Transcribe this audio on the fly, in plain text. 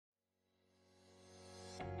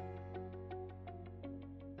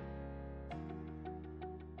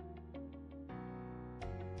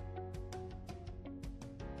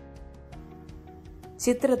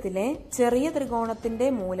ചിത്രത്തിലെ ചെറിയ ത്രികോണത്തിന്റെ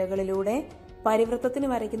മൂലകളിലൂടെ പരിവൃത്തത്തിന്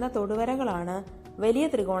വരയ്ക്കുന്ന തൊടുവരകളാണ് വലിയ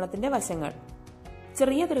ത്രികോണത്തിന്റെ വശങ്ങൾ.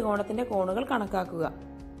 ചെറിയ ത്രികോണത്തിന്റെ കോണുകൾ കണക്കാക്കുക.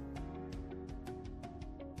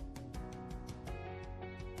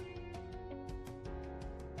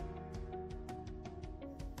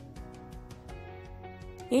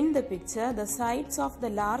 In the picture, the sides of the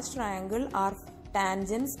large triangle are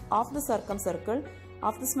tangents of the circumcircle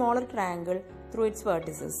of the smaller triangle through its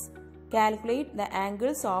vertices. Calculate the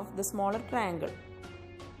angles of the smaller triangle.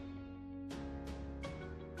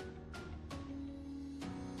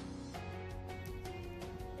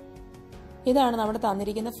 ഇതാണ് നമ്മുടെ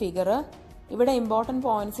തന്നിരിക്കുന്ന ഫിഗർ. ഇവിടെ ഇമ്പോർട്ടന്റ്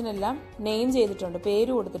പോയിന്റ്സിനെല്ലാം നെയിം ചെയ്തിട്ടുണ്ട്,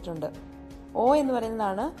 പേര് കൊടുത്തിട്ടുണ്ട്. O എന്ന്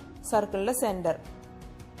പറയുന്നതാണ് സർക്കിളിന്റെ സെന്റർ.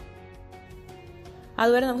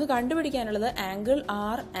 അതുപോലെ നമുക്ക് കണ്ടുപിടിക്കാനുള്ളത് angle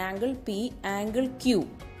R, angle P, angle Q.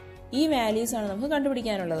 ഈ വാല്യൂസ് ആണ് നമുക്ക്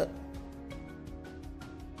കണ്ടുപിടിക്കാനുള്ളത്.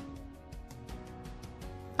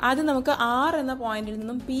 ആദ്യം നമുക്ക് R എന്ന പോയിന്റിൽ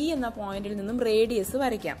നിന്നും P എന്ന പോയിന്റിൽ നിന്നും റേഡിയസ്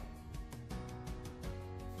വരയ്ക്കാം.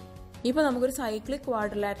 ഇപ്പൊ നമുക്കൊരു സൈക്ലിക്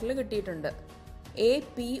ക്വാഡ്രിലാറ്ററൽ കിട്ടിയിട്ടുണ്ട്.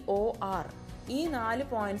 APOR. ഈ 4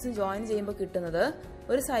 പോയിന്റ്സും ജോയിൻ ചെയ്യുമ്പോൾ കിട്ടുന്നത്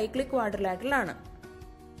ഒരു സൈക്ലിക് ക്വാഡ്രിലാറ്ററൽ ആണ്.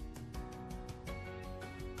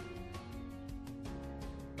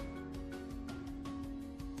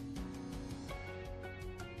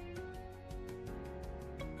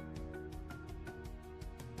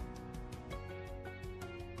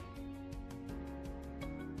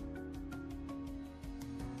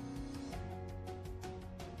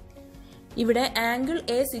 ഇവിടെ ആംഗിൾ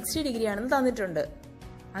A 60 ഡിഗ്രി ആണെന്ന് തന്നിട്ടുണ്ട്.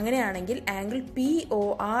 അങ്ങനെയാണെങ്കിൽ ആംഗിൾ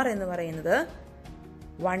POR എന്ന് പറയുന്നത്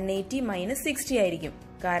 180 മൈനസ് 60 ആയിരിക്കും.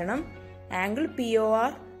 കാരണം angle POR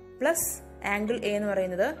plus angle A എന്ന്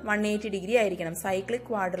പറയുന്നത് 180 ഡിഗ്രി ആയിരിക്കണം, സൈക്ലിക്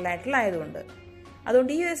ക്വാഡ്രിലാറ്ററൽ ആയതുകൊണ്ട്.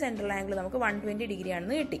 അതുകൊണ്ട് ഈ ഒരു സെൻട്രൽ ആംഗിൾ നമുക്ക് 120 ഡിഗ്രി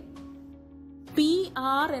ആണെന്ന് കിട്ടി.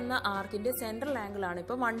 PR എന്ന ആർക്കിന്റെ സെൻട്രൽ ആംഗിൾ ആണ്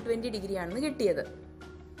ഇപ്പോൾ 120 ഡിഗ്രി ആണെന്ന് കിട്ടിയത്.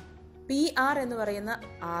 PR എന്ന് പറയുന്ന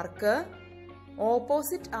ആർക്ക്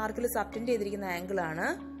ഓപ്പോസിറ്റ് ആർക്കിൽ സബ്റ്റൻഡ് ചെയ്തിരിക്കുന്ന ആംഗിൾ ആണ്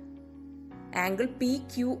ആംഗിൾ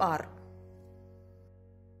PQR.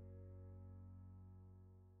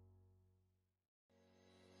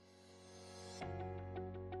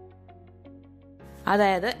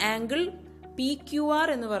 അതായത് ആംഗിൾ PQR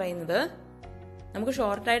എന്ന് പറയുന്നത് നമുക്ക്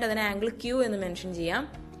ഷോർട്ടായിട്ട് അതിനെ ആംഗിൾ Q എന്ന് മെൻഷൻ ചെയ്യാം.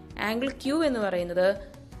 ആംഗിൾ Q എന്ന് പറയുന്നത്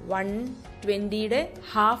 120യുടെ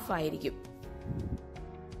ഹാഫ് ആയിരിക്കും.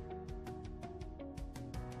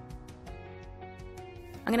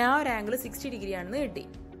 അങ്ങനെ ആ ഒരു ആംഗിൾ 60 ഡിഗ്രി ആണെന്ന് കിട്ടി.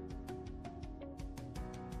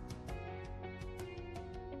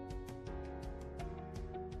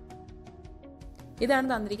 ഇതാണ്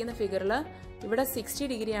തന്നിരിക്കുന്ന ഫിഗറിൽ. ഇവിടെ 60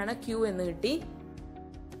 ഡിഗ്രിയാണ് Q എന്ന് കിട്ടി.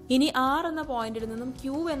 ഇനി R എന്ന പോയിന്റിൽ നിന്നും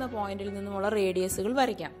Q എന്ന പോയിന്റിൽ നിന്നുമുള്ള റേഡിയസുകൾ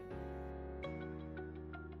വരയ്ക്കാം.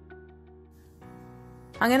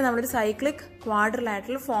 അങ്ങനെ നമ്മളൊരു സൈക്ലിക്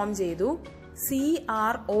ക്വാഡ്രിലാറ്ററൽ ഫോം ചെയ്തു.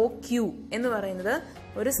 CROQ എന്ന് പറയുന്നത്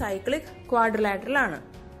ഒരു സൈക്ലിക് ക്വാഡ്രിലാറ്ററൽ ആണ്.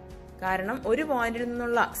 കാരണം ഒരു പോയിന്റിൽ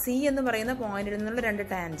നിന്നുള്ള C എന്ന് പറയുന്ന പോയിന്റിൽ നിന്നുള്ള 2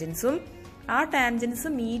 ടാൻജൻസും ആ ടാൻജൻസ്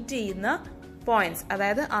മീറ്റ് ചെയ്യുന്ന പോയിന്റ്സ്,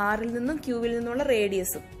 അതായത് Rൽ നിന്നും Qവിൽ നിന്നുള്ള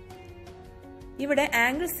റേഡിയസും. ഇവിടെ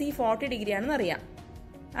ആംഗിൾ C 40 ഡിഗ്രി ആണെന്ന് അറിയാം.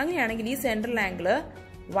 അങ്ങനെയാണെങ്കിൽ ഈ സെൻട്രൽ ആംഗിൾ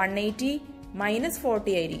 180 മൈനസ്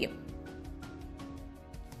 40 ആയിരിക്കും.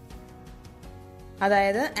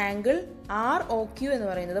 അതായത് ആംഗിൾ ROQ എന്ന്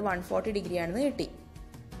പറയുന്നത് 140 ഡിഗ്രി ആണെന്ന് കിട്ടി.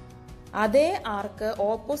 അതേ ആർക്ക്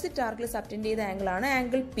ഓപ്പോസിറ്റ് ആർക്കിൽ സബ്റ്റൻഡ് ചെയ്ത ആംഗിൾ ആണ്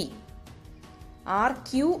ആംഗിൾ P.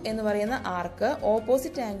 RQ എന്ന് പറയുന്ന ആർക്ക്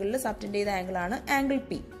ഓപ്പോസിറ്റ് ആംഗിളിൽ സബ്റ്റൻഡ് ചെയ്ത ആംഗിൾ ആണ് ആംഗിൾ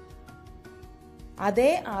P. അതേ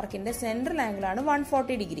ആർക്കിന്റെ സെൻട്രൽ ആംഗിൾ ആണ്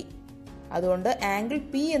 140 ഡിഗ്രി. അതുകൊണ്ട് ആംഗിൾ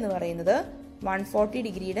P എന്ന് പറയുന്നത് 140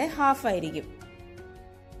 ഡിഗ്രിയുടെ ഹാഫ് ആയിരിക്കും.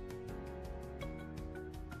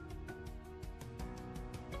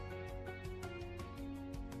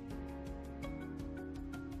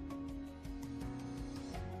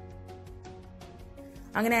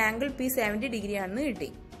 അങ്ങനെ ആംഗിൾ P 70 ഡിഗ്രി ആണെന്ന് കിട്ടി.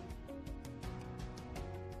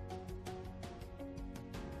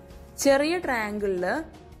 ചെറിയ ട്രയാങ്കിളില്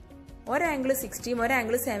ഒരാംഗിൾ 60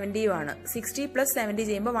 ഒരാംഗിൾ 70 ആണ്. 60 പ്ലസ് 70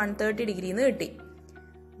 ചെയ്യുമ്പോൾ 130 ഡിഗ്രി എന്ന് കിട്ടി.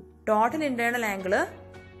 Total internal angle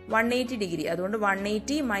 180 degree. അതുകൊണ്ട്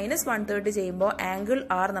 180 മൈനസ് 130 ചെയ്യുമ്പോൾ ആംഗിൾ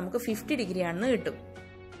R നമുക്ക് 50 ഡിഗ്രി ആണെന്ന് കിട്ടും.